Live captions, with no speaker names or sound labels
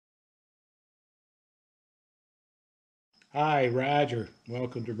Hi, Roger.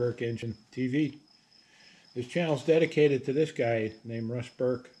 Welcome to Bourke Engine TV. This channel is dedicated to this guy named Russell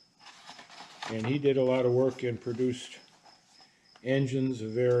Bourke, and he did a lot of work and produced engines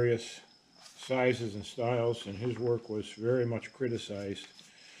of various sizes and styles, and his work was very much criticized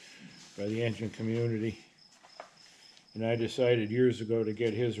by the engine community. And I decided years ago to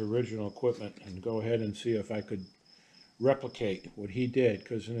get his original equipment and go ahead and see if I could replicate what he did,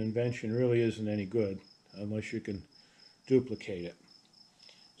 because an invention really isn't any good unless you can duplicate it.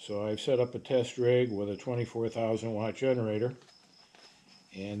 So I've set up a test rig with a 24,000 watt generator,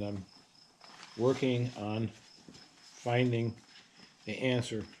 and I'm working on finding the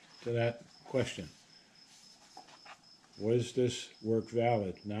answer to that question. Was this work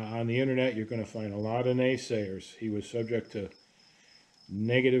valid? Now on the internet you're going to find a lot of naysayers. He was subject to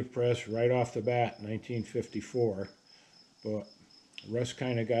negative press right off the bat in 1954, but Russ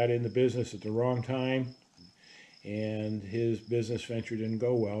kind of got in the business at the wrong time, and his business venture didn't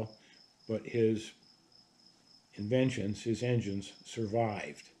go well, but his inventions, his engines,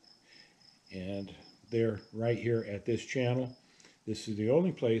 survived. And they're right here at this channel. This is the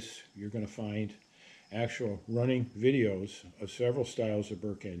only place you're going to find actual running videos of several styles of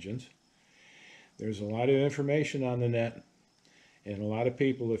Bourke engines. There's a lot of information on the net, and a lot of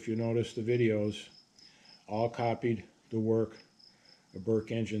people, if you notice the videos, all copied the work of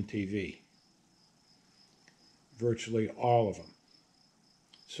Bourke Engine TV. Virtually all of them.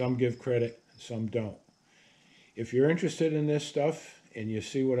 Some give credit, some don't. If you're interested in this stuff and you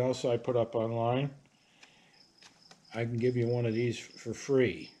see what else I put up online, I can give you one of these for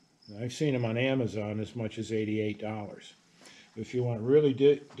free. I've seen them on Amazon as much as $88. If you want really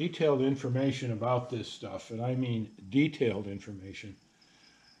detailed information about this stuff, and I mean detailed information,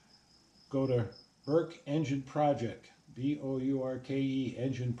 go to Bourke Engine Project, B-O-U-R-K-E,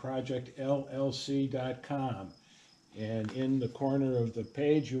 Engine Project LLC.com. And in the corner of the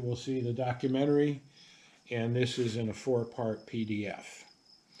page you will see the documentary, and this is in a 4-part PDF.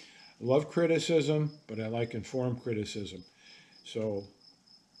 I love criticism, but I like informed criticism. So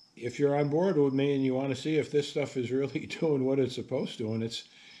if you're on board with me and you want to see if this stuff is really doing what it's supposed to, and it's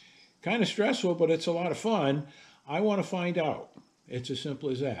kind of stressful, but it's a lot of fun, I want to find out. It's as simple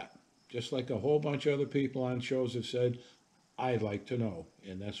as that. Just like a whole bunch of other people on shows have said, I'd like to know.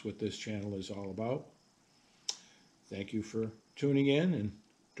 And that's what this channel is all about. Thank you for tuning in, and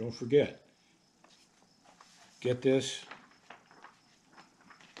don't forget, get this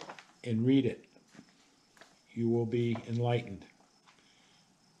and read it. You will be enlightened.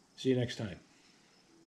 See you next time.